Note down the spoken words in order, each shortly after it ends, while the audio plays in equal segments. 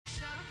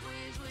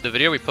The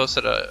video we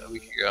posted a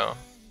week ago,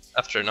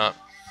 after not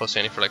posting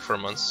any for like 4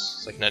 months,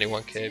 it's like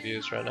 91k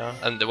views right now.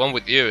 And the one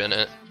with you in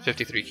it,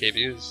 53k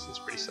views. It's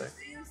pretty sick.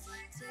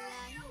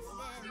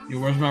 Yo,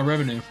 where's my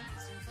revenue?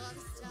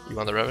 You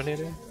want the revenue,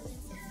 dude?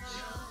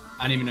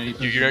 I didn't even know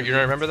you. You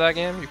don't remember that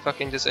game? You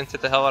fucking just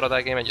entered the hell out of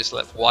that game and just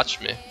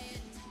watch me.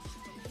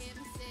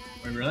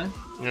 Wait, really?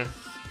 Yeah.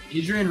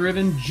 Adrian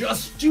Riven,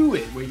 just do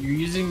it. Wait, you're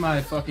using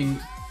my fucking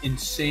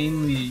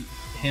insanely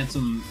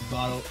handsome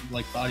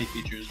body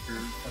features for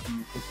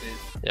fucking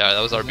clickbait. Yeah, that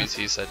was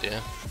RBT's idea.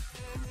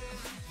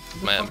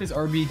 What the fuck is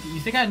RBT? You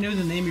think I know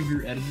the name of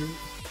your editor?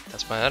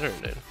 That's my editor,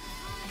 dude.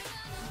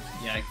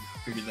 Yeah, I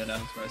figured that out.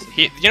 That's why I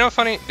said You know what's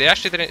funny? They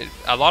actually didn't.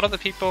 A lot of the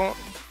people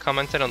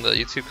commented on the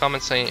YouTube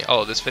comments saying,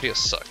 "Oh, this video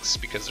sucks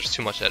because there's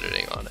too much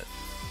editing on it."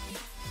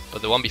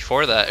 But the one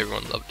before that,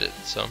 everyone loved it.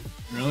 So.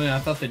 Really? I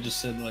thought they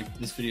just said like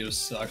this video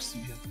sucks.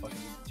 You have fucking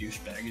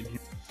douchebag in here.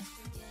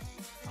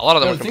 A lot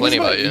of them were complaining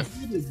about you.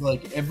 Is,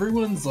 like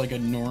everyone's like a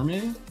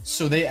normie,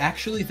 so they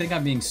actually think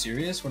I'm being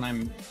serious when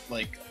I'm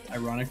like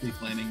ironically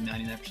flaming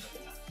 99% of the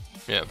time.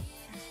 Yeah.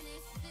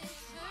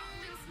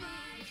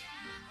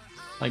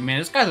 Like, man,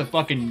 this guy's a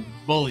fucking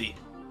bully.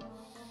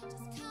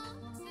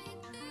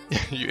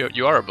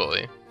 you are a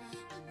bully.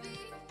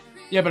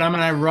 Yeah, but I'm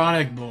an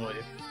ironic bully.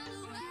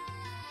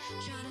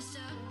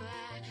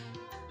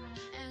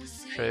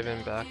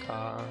 Draven, back,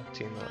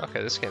 team.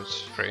 Okay, this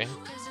game's free.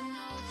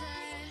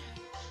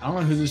 I don't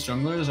know who this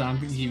jungler is. I don't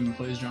think he even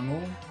plays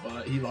jungle,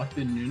 but he locked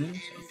in Nunu. So.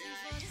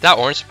 That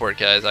orange support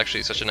guy is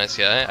actually such a nice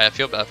guy. I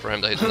feel bad for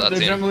him that he's on that Their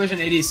team. jungler's an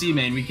ADC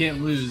main. We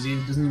can't lose. He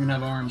doesn't even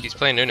have arms. He's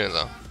playing Nunu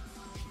though.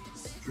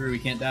 True, we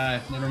can't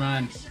die. Never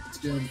mind. Let's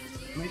do him.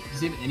 Wait,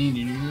 does he have any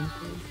Nunu games?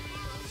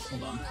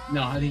 Hold on.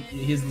 No, I think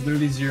he has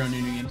literally 0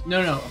 Nunu games.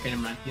 No, no. Okay,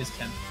 never mind. He has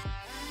 10.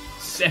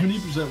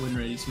 70% win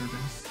rate. He's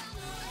smurfing.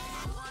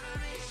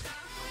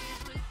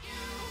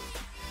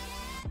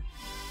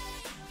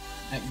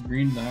 That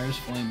green virus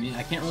flame me.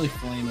 I can't really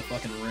flame a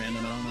fucking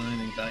random. I don't know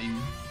anything about you,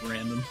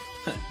 random.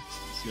 Let's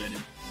see what I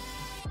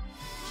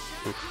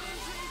do. Oof.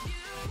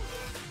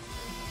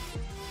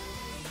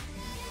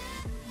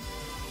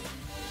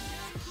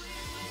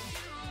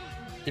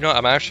 You know,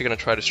 I'm actually gonna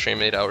try to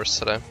stream 8 hours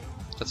today.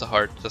 That's a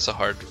hard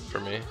for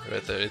me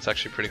right there. It's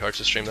actually pretty hard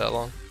to stream that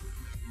long.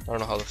 I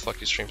don't know how the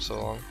fuck you stream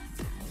so long.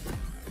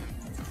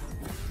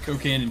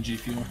 Cocaine and G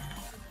Fuel.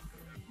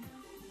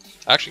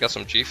 I actually got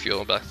some G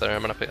Fuel back there.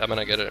 I'm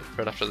gonna get it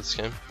right after this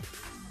game.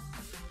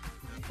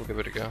 We'll give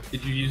it a go.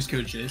 Did you use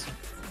code Chase?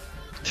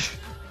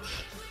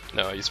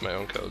 No, I use my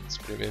own code. It's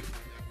pretty mean.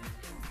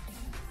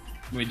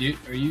 Wait, dude,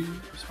 are you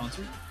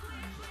sponsored?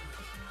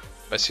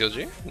 By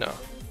CLG? No.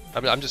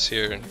 I'm just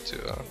here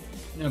to.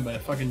 No, by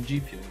fucking G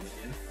Fuel.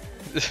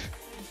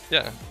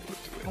 Yeah.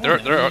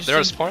 There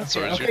are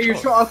sponsors. Okay, you're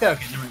sure. Okay,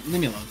 never mind.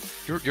 Leave me alone.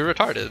 You're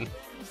retarded.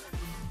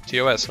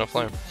 TOS, no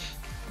flame.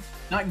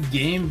 Not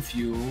Game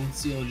Fuel,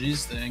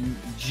 CLG's thing.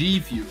 G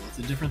Fuel, it's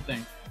a different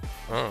thing.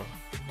 Oh.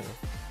 Yeah.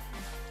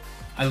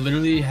 I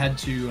literally had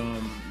to,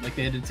 like,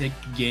 they had to take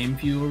Game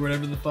Fuel or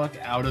whatever the fuck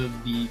out of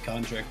the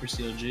contract for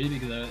CLG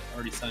because I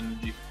already signed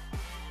with G.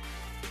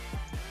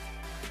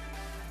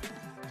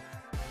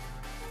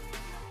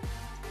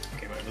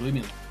 Okay, whatever, leave me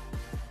alone.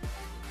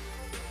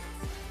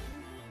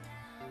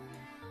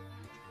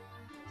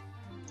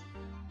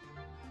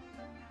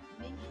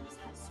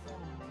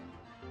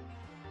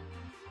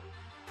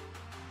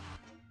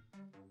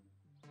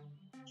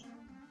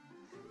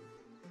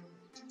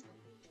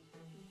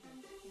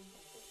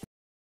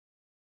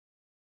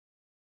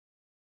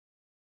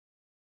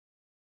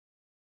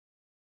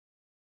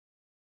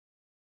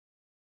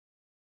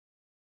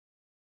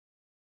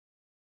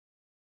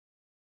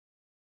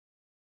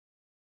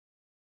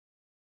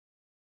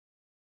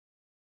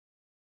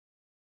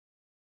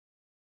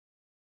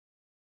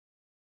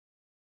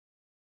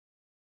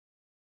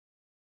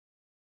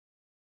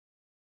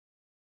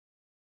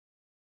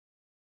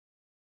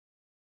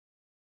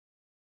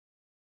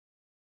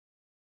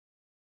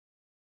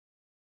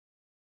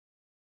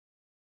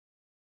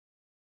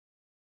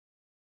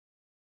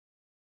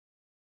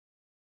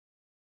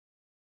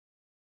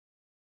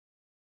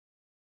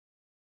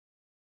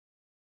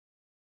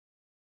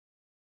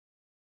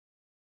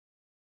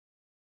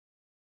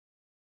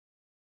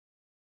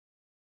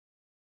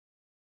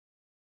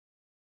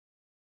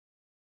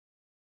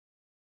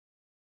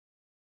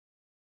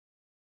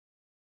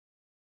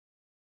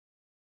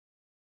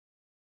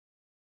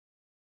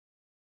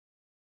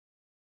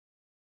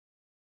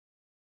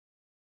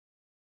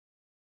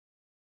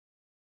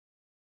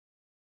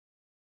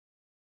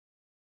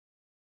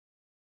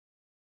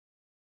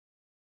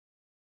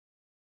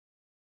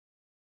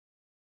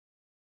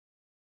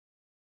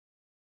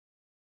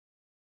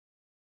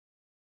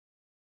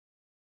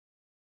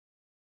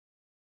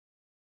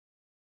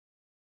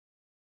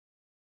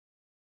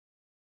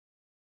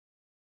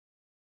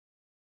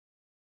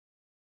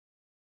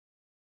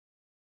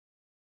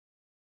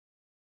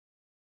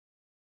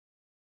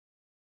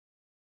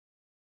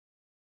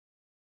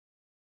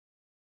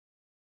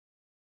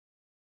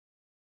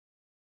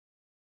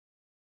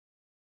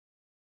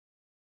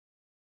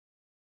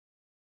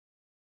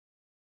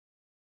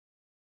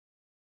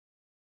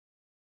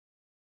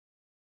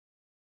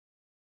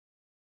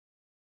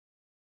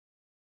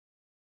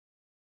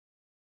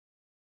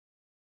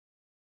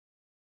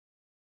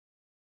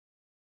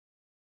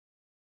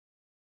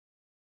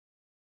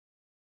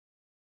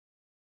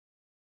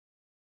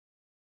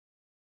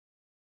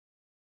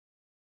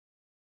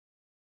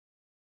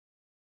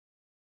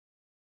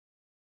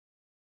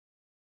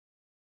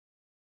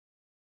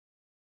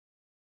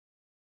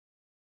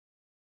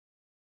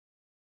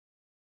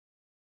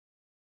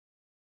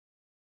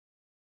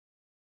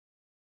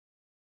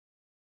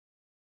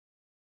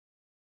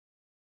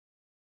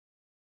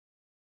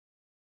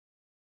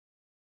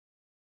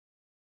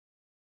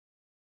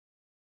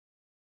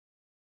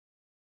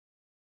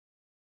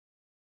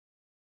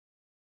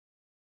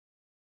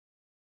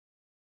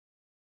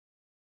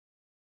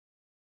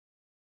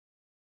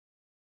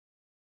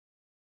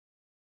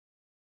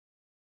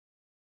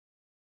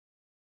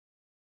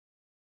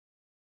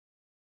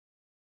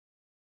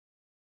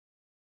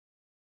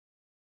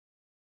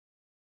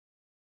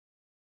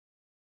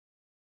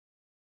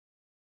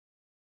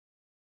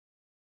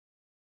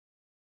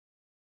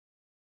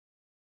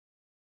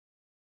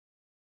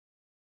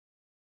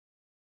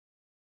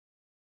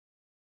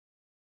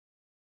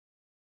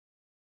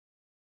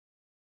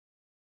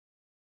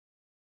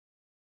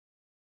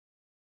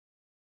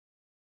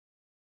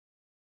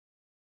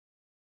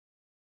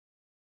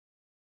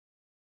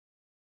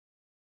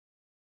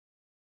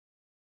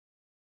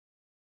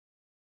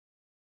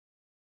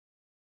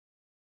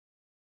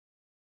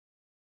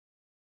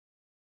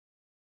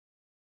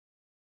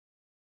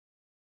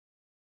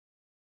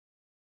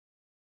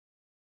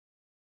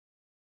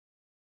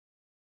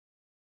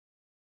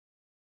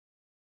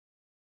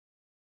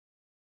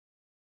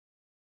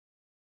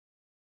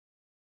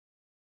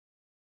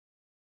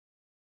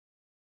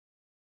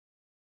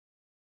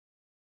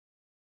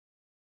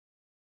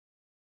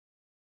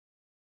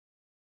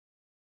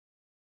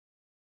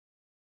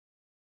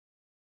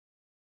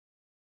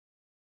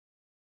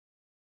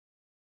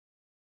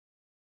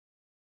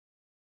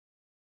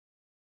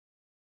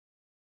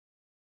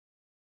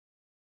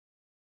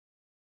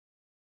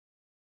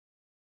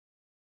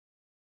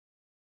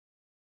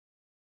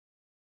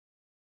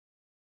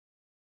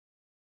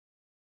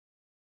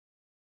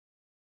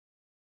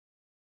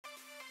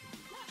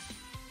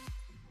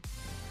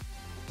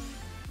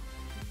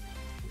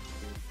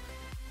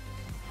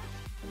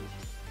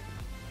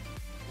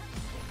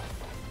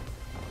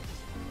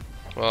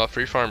 Well,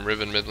 free farm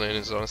Riven mid lane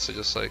is honestly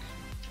just like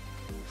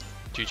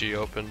GG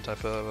open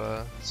type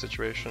of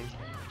situation.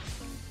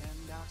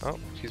 Oh,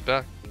 he's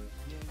back.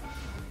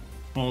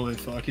 Holy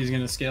fuck, he's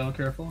gonna scale,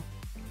 careful.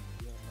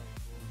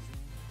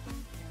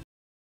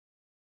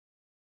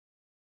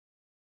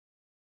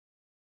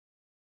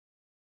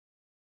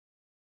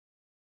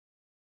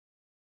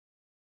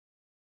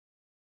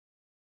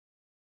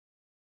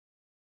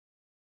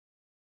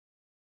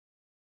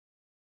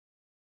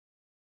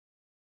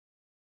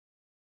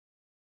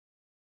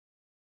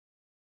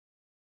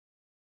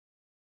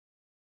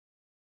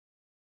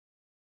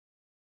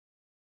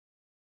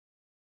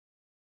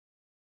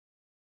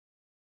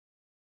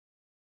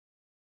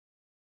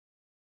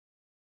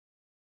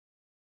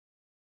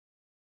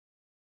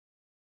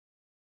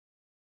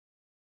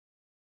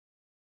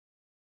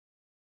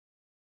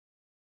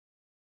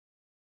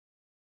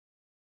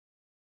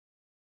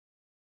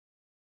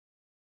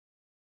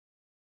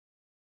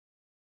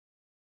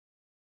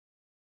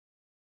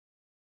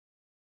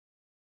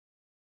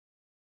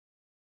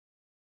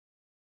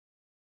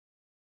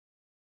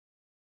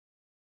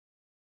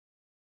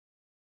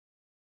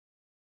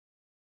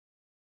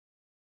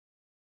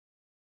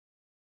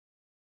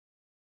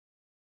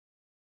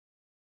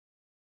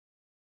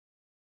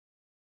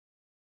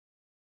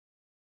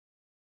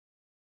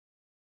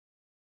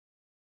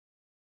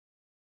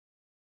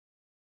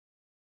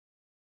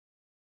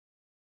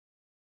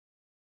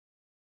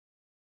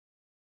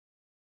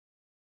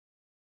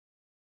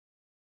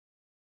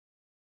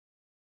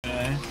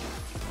 Okay.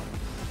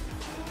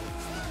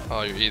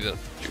 Oh, your E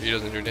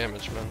doesn't do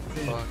damage, man.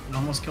 Fuck. I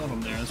almost killed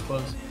him there, I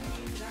suppose.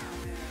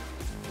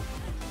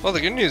 Well, the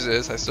good news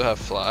is I still have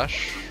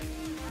flash.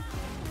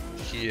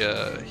 He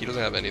doesn't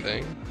have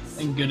anything.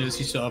 Thank goodness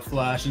you saw a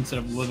flash instead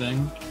of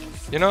living.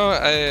 You know,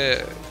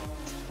 I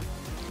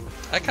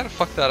kind of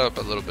fucked that up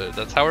a little bit.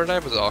 That tower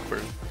dive was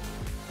awkward.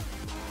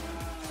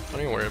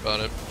 Don't even worry about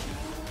it.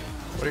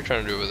 What are you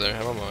trying to do over there?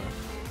 Have a moment.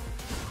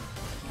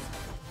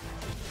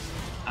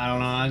 I don't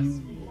know,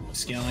 I'm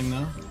scaling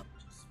though.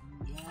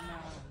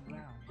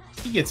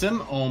 He gets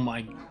him. Oh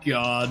my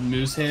god,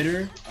 Moose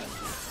Hater.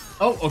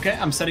 Oh, okay,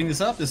 I'm setting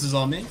this up. This is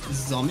all me.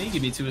 This is all me.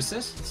 Give me 2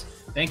 assists.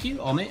 Thank you,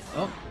 all me.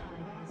 Oh.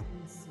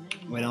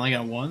 Wait, I only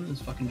got 1?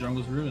 This fucking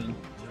jungle's ruined.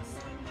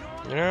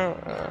 You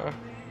know,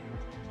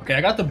 Okay,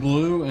 I got the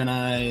blue and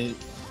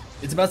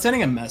it's about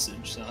sending a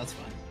message, so that's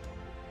fine.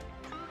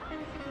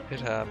 it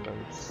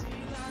happens.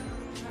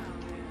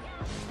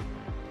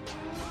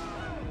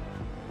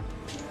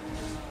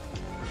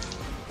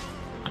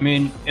 I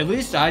mean, at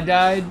least I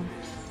died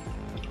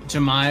to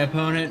my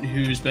opponent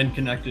who's been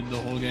connected the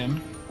whole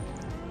game.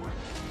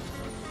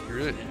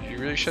 You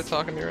really shit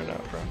talking me right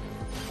now, bro.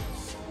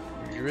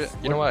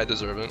 You know why I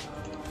deserve it.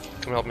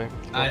 Come help me.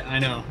 I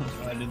know, that's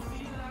what I did.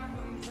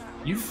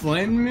 You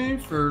flamed me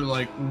for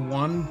like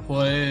 1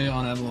 play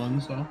on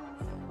Evelyn, so.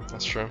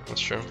 That's true,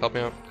 that's true. Help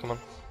me out, come on.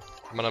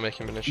 I'm gonna make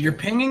him initiate. You're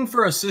pinging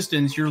for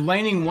assistance, you're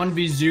laning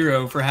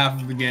 1v0 for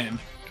half of the game.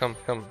 Come,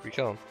 we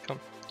kill him. Come.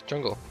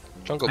 Jungle,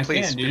 I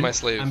please, can't, be dude. my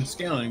slave. I'm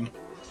scaling.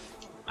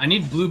 I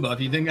need blue buff.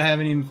 You think I have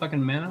any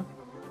fucking mana?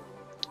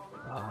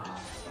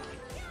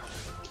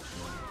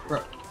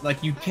 Bro,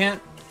 like you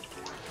can't.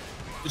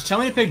 Just tell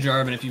me to pick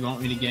Jarvan if you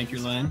want me to gank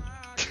your lane.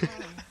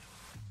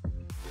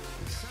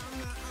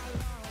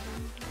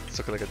 It's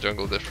looking like a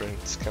jungle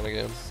difference kind of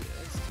game.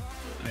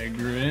 I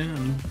agree.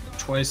 I'm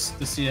twice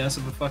the CS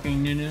of a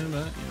fucking Nunu, but you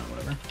know,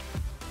 whatever.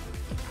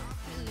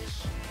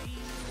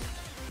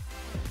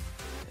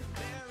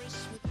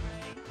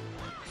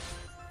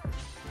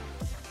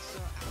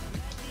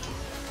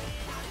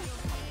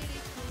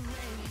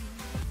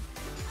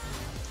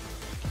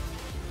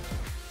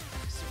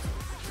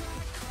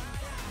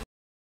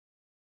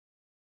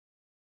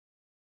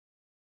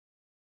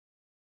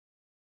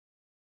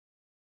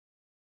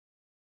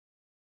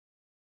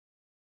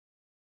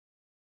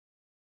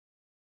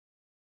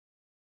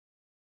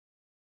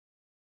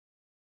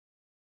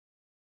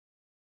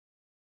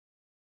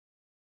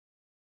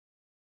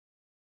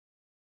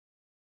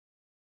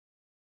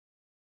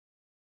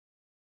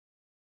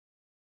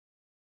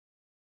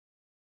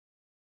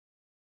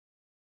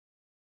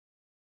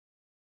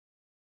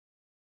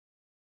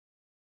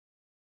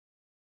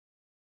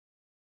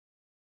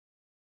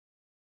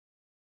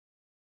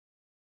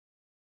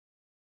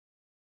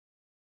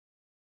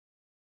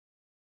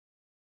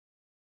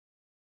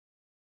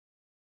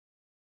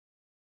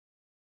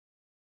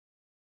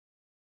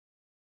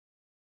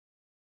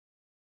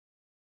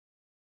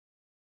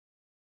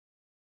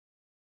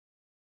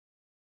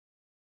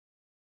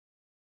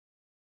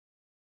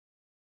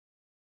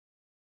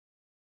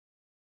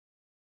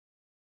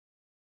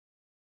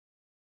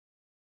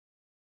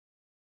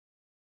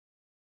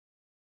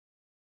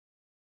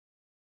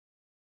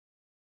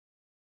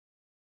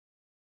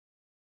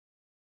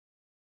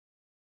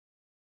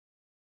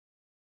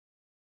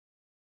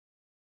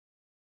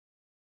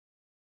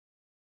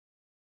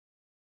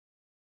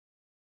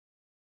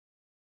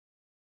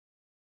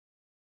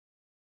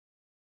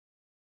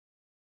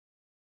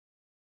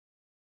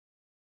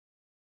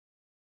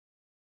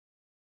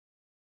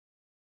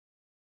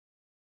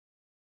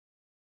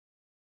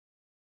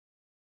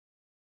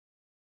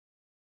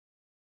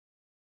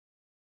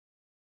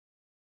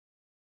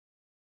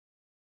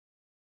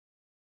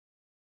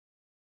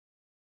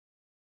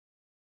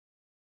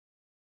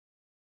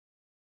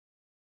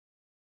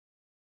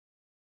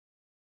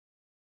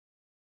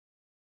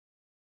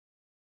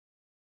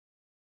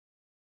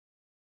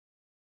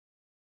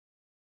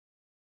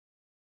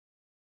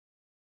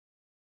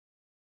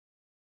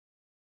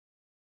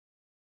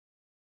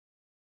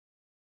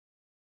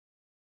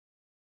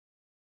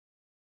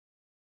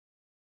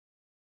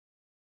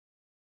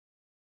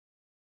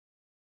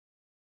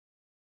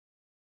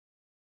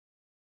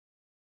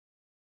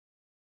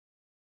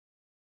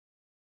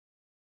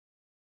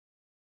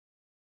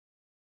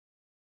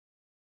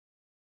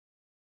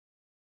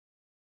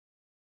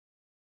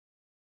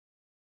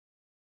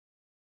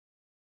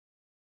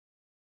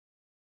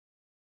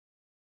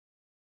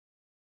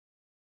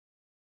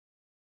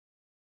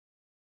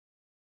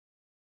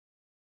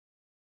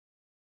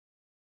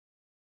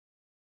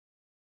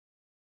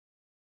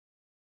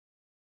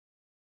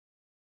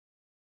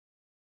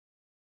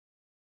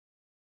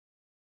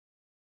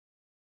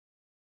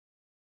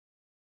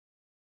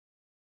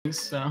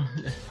 So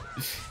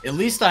at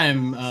least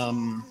I'm I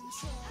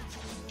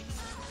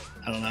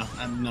don't know.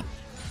 I'm not.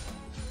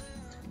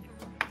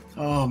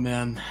 Oh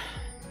man,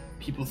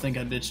 people think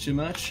I bitch too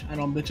much. I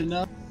don't bitch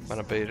enough. I'm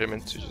gonna bait him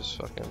into just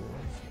fucking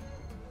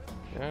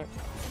yeah.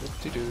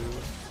 Whoop-de-doo.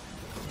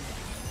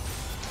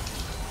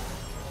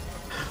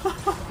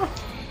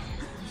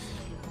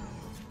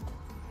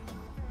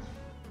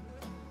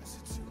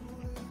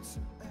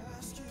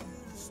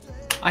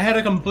 I had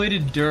a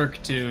completed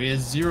Dirk too. He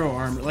has 0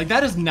 armor. Like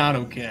that is not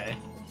okay.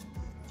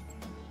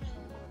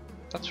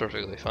 That's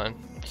perfectly fine.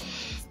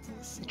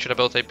 Should have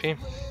built AP.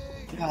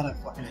 God, I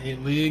fucking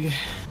hate League.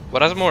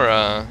 What has more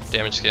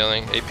damage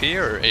scaling, AP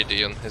or AD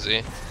on his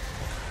E?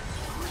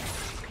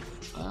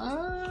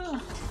 I'm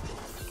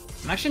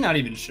actually not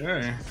even sure.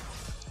 I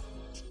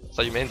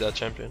thought you made that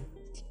champion.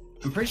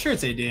 I'm pretty sure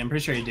it's AD. I'm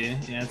pretty sure AD.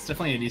 Yeah, it's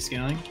definitely AD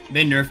scaling.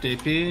 They nerfed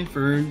AP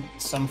for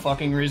some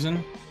fucking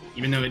reason,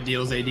 even though it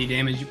deals AD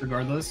damage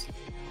regardless.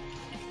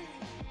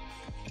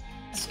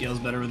 It scales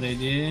better with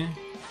AD.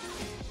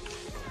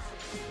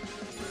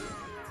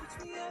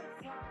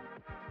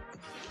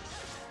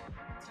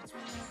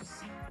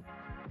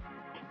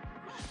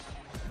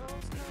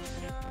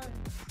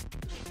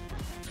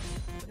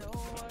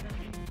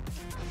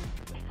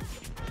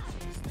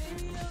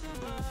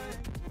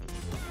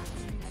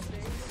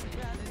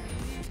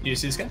 Do you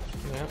see this guy?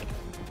 Yeah.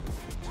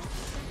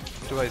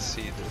 Do I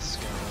see this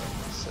guy?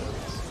 It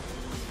says.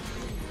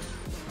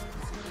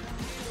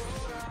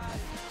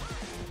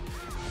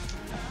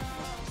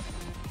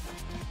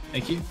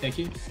 Thank you, thank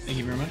you, thank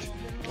you very much.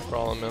 No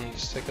problem, man.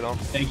 Just take it off.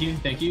 Thank you,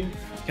 thank you.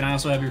 Can I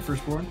also have your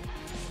firstborn?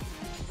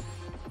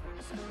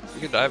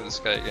 You could dive this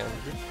guy again.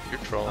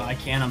 You're trolling. I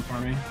can, I'm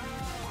farming.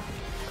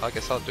 I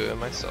guess I'll do it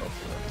myself.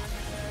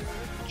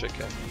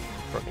 JK.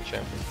 Fucking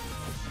champion.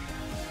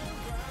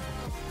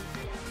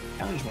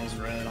 Kinda just wants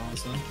red,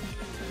 honestly.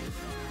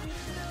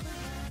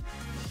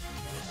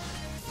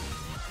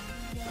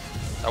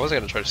 I wasn't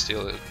gonna try to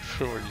steal it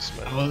from where you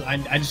spent.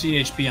 I just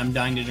need HP, I'm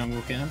dying to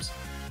jungle camps.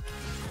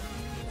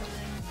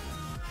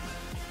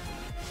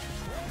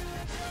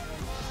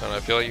 And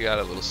I feel like you got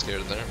a little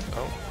scared there.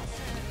 Oh.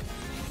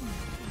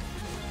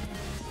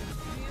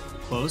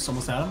 Close,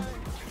 almost had him.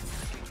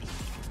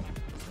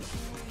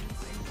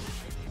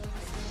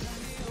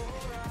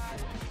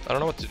 I don't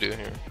know what to do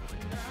here.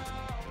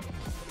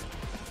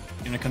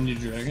 Gonna come to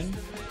dragon.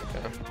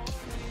 Okay.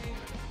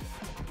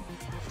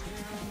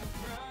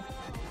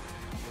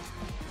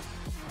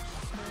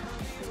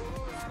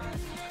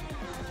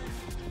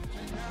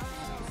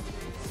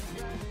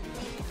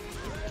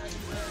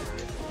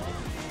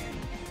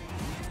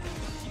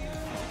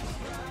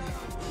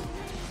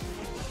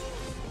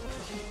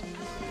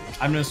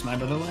 I've no smite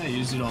by the way, I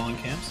used it all in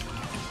camps.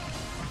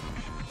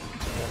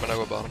 Yeah, I'm gonna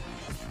go bottom.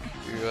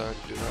 You do that.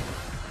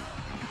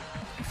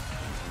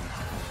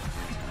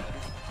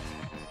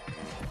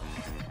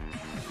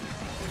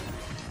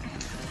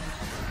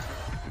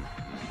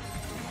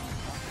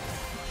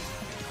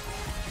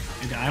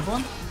 Did I have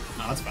one?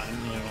 No, that's fine, I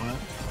didn't really want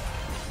it.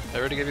 I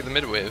already gave you the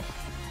mid wave.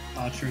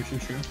 Oh, true.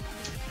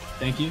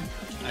 Thank you.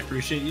 I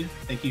appreciate you.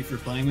 Thank you for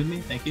playing with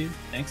me. Thank you.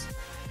 Thanks.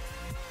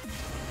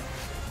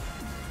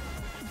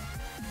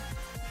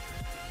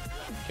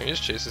 Can you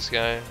just chase this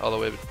guy all the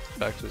way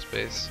back to his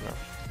base? No,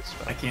 it's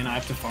fine. I can't. I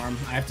have to farm.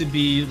 I have to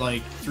be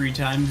like 3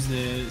 times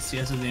the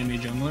CS of the enemy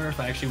jungler if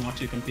I actually want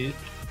to compete.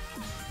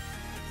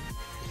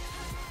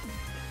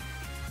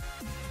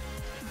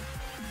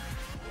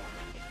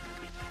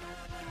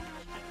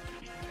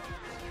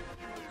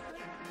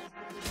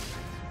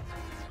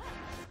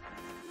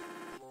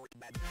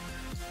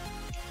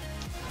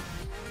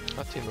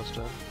 Our team was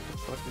done. What the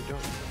fuck are you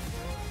doing?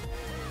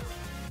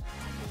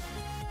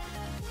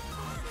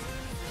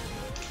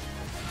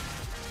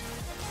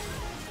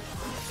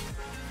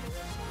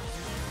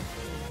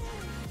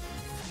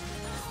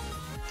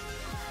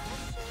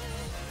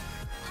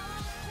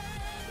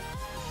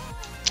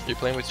 You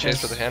playing with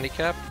Chase with a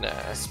handicap? Nah,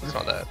 it's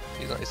not that.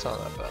 It's not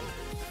that bad.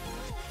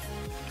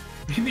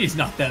 What do you mean it's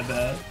not that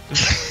bad?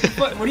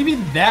 what do you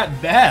mean that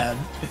bad?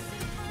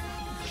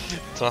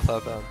 It's not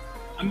that bad.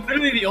 I'm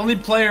literally the only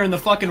player in the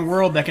fucking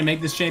world that can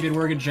make this champion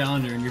work at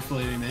Challenger, and you're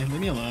flaming me.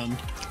 Leave me alone.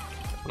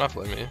 I'm not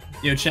blaming you.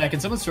 Yo, chat, can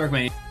someone stroke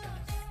my...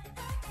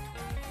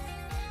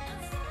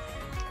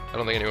 I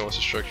don't think anyone wants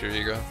to stroke your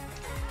ego.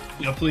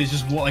 Yo, please,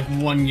 just like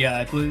one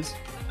guy, please.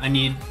 I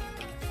need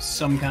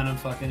some kind of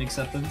fucking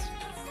acceptance.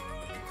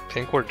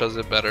 Pink Ward does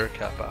it better,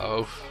 Kappa.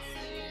 Oh.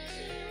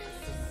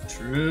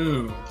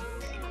 True.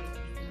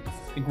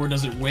 Pink Ward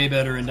does it way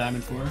better in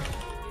Diamond 4.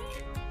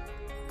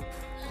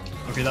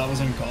 Okay, that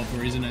wasn't called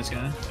for. He's a nice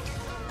guy.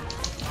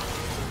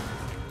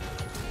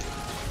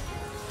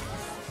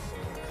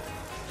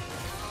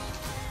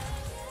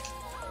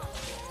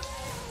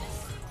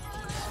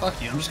 Fuck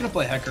you, I'm just gonna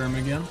play Hecarim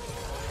again.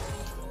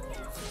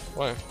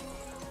 Why?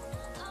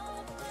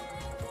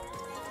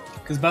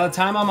 Because by the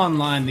time I'm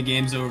online, the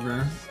game's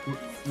over,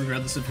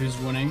 regardless of who's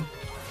winning.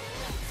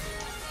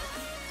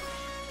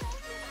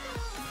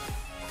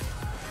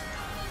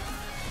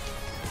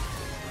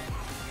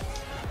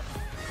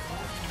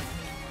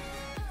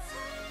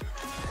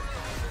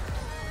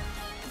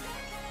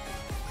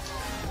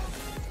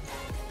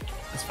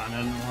 I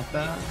didn't want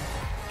that.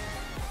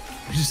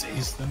 I just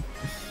aced them.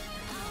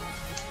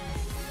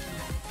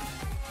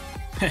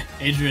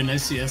 Adrian,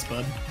 nice CS,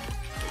 bud.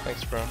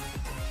 Thanks, bro.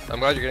 I'm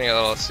glad you're getting a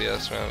lot of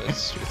CS, man.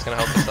 It's gonna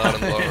help us out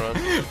in the long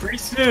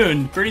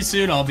run. Pretty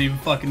soon I'll be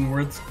fucking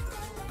worth.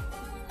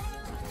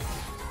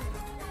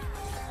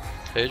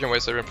 Hey, Adrian, why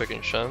is everyone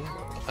picking Shen?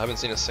 I haven't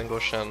seen a single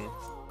Shen in a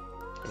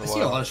while. I see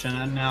a lot of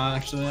Shen now,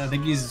 actually. I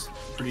think he's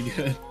pretty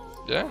good.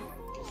 Yeah?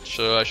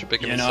 So I should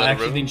pick him instead I of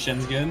Riven? actually think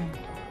Shen's good.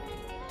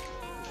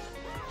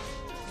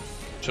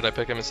 Should I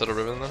pick him instead of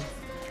Riven then?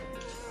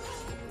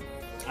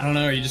 I don't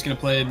know, are you just gonna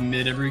play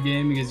mid every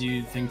game because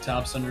you think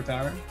top's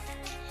underpowered?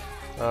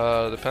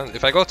 Depends.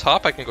 If I go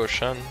top, I can go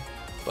Shen,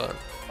 but...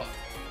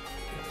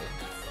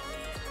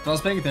 If I was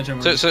paying attention.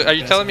 So are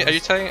you telling me? Are you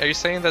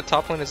saying that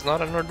top lane is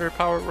not an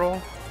underpowered role?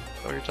 Is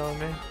that what you're telling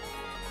me?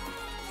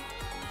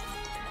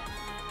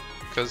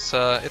 Because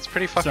it's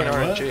pretty fucking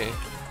RNG.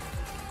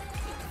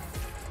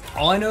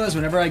 All I know is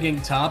whenever I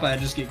gank top, I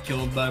just get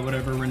killed by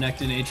whatever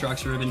Renekton,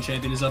 Aatrox, or Riven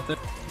champion is up there.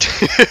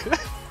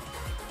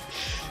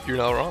 You're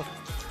not wrong.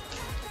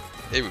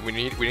 Hey, we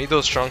need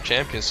those strong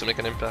champions to make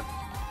an impact.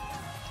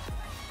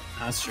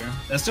 That's true.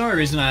 That's the only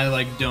reason I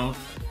like don't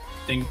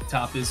think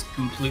top is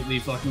completely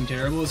fucking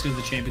terrible, is because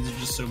the champions are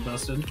just so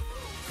busted.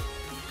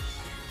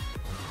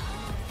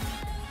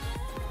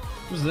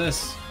 What's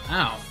this?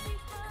 Ow.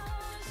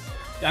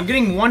 I'm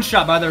getting one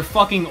shot by their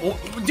fucking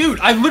dude,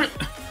 I literally...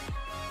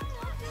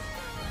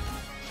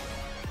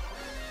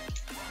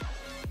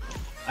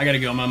 I gotta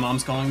go, my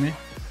mom's calling me.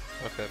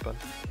 Okay, bud.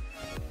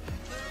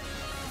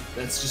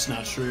 That's just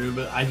not true,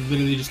 but I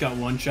literally just got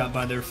one shot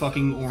by their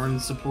fucking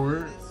orange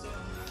support.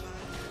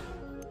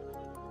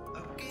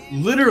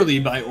 Literally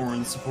by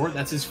Orin support.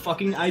 That's his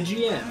fucking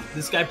IGN.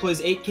 This guy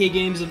plays 8K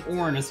games of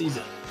Orin a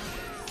season.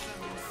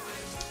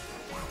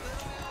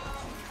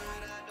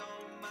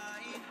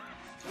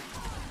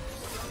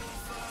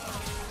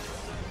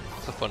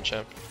 It's a fun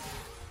champ.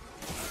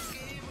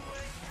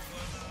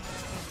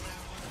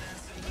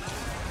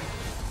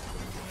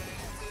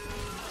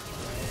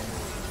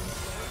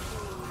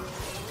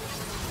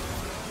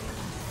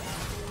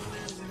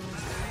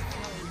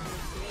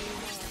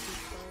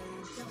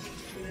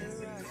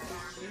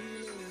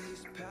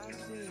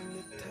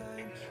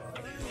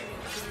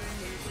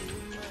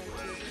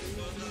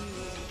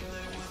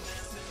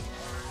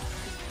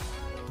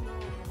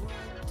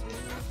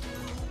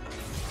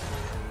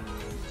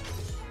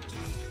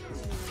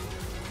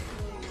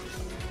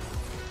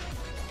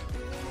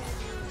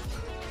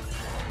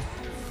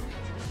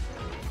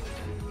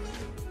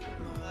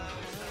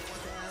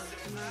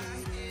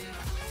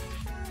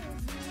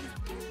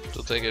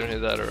 Still taking it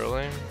that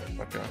early?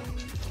 Okay.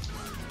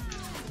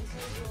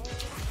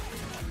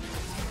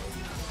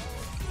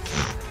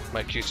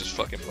 My Q's just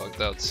fucking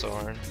bugged out so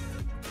hard.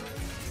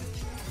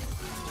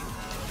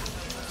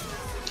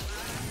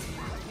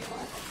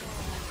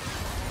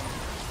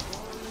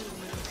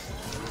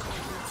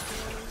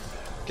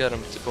 Get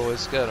him,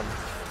 boys, get him.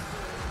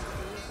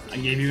 I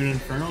gave you an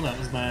Infernal, that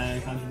was my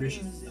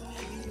contribution.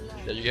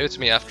 Yeah, you gave it to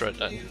me after I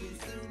died.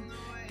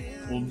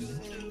 Well,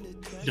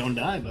 don't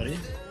die, buddy.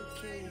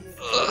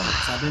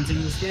 Stop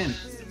ending this game.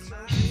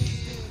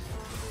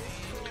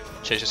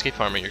 Chase, just keep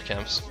farming your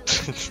camps.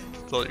 That's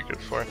all you're good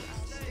for.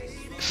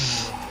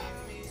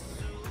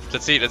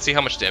 Let's see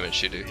how much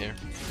damage you do here.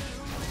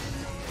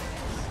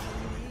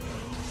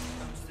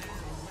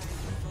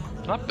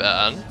 Not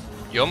bad.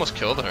 You almost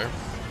killed her.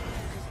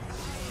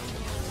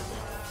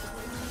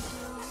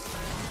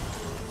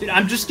 Dude,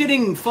 I'm just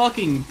getting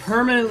fucking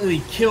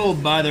permanently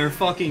killed by their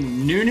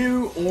fucking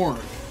Nunu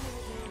Ornn.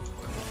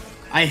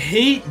 I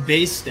hate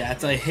base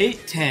stats, I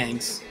hate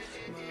tanks,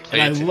 and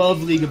I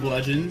love League of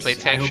Legends. Play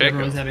tank I hope Shaco.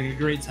 everyone's having a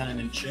great time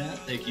in chat.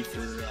 Thank you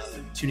for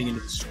tuning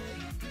into the stream.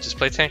 Just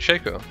play tank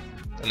Shaco,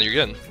 and then you're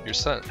good. You're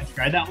set. I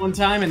tried that one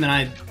time, and then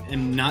I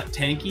am not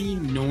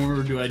tanky,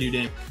 nor do I do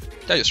damage.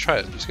 Yeah, just try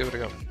it. Just give it a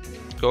go.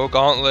 Go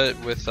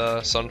Gauntlet with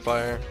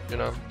Sunfire, you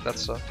know, that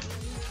stuff.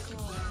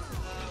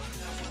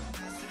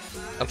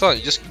 I'm telling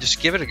you,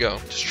 just give it a go.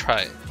 Just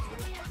try it.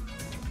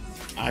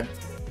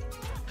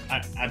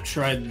 I've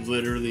tried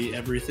literally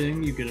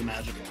everything you could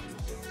imagine.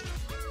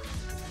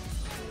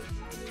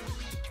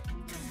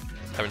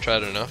 Haven't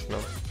tried it enough, no.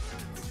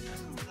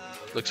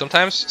 Look,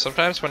 sometimes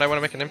when I want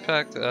to make an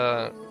impact,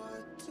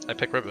 I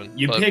pick Riven.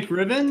 You pick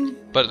Riven?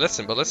 But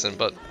listen.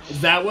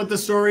 Is that what the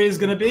story is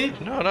gonna be?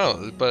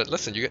 No. But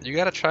listen, you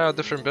gotta try out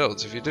different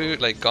builds. If you do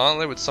like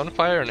Gauntlet with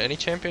Sunfire and any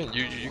champion,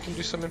 you can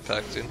do some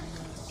impact, dude.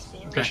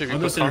 Okay, I'll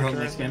go Cinderholt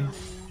next game.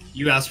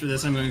 You asked for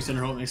this. I'm going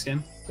Cinderholt next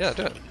game. Yeah,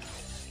 do it.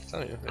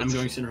 I'm you. I'm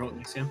going Cinderholt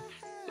next game.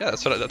 Yeah,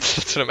 that's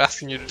what I'm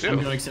asking you to do.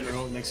 I'm going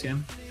Cinderholt next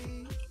game.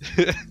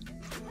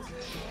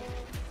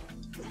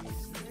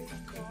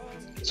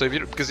 So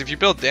because if you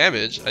build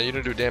damage and you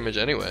don't do damage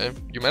anyway,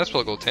 you might as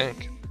well go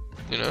tank.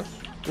 You know?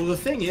 Well, the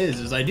thing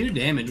is I do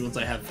damage once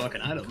I have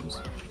fucking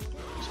items.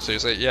 So you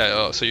say, yeah,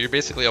 oh, so you're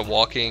basically a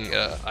walking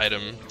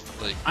item,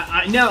 like.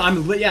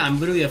 I'm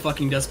literally a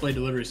fucking Duskblade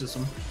delivery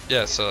system.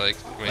 Yeah, so like.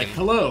 I mean, like,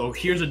 hello,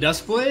 here's a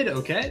Duskblade,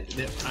 okay.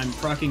 I'm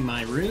proccing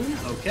my rune,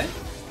 okay.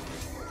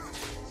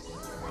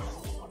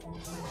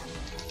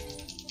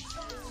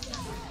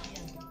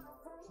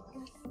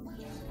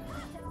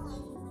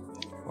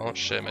 Oh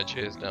shit, my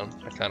J is down.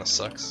 That kind of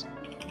sucks.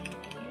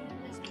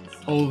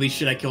 Holy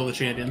shit, I killed a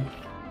champion.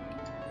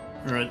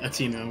 Or a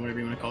Teemo, whatever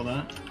you want to call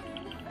that.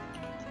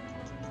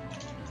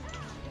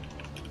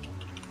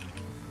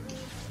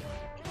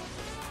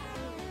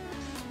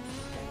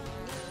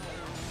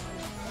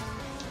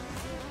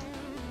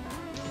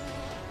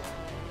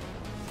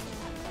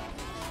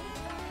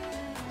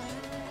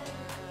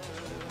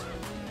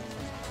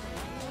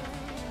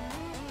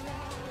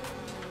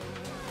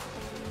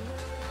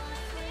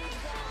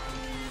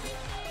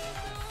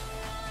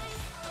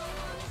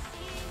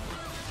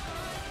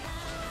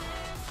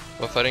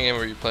 What fighting game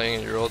were you playing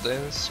in your old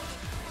days?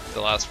 The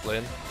last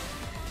Blade.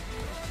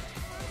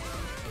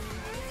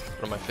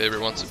 One of my favorite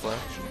ones to play.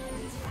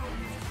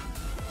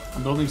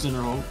 I'm building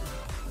Center Hope.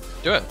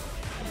 Do it.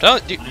 No,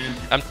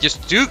 I'm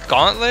just do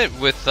Gauntlet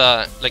with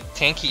like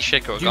tanky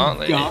shit go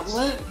Gauntlet.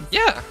 Gauntlet?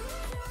 Yeah.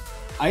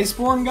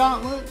 Iceborne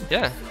Gauntlet?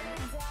 Yeah.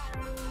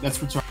 That's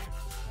retarded.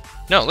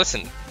 No,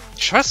 listen.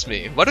 Trust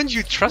me. Why don't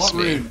you trust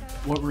me?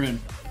 What rune?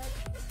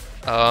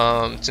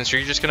 Since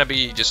you're just gonna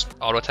be just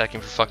auto attacking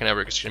for fucking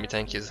ever because you're gonna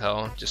be tanky as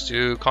hell, just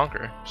do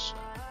Conquer.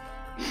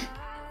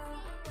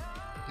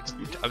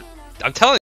 I'm telling you.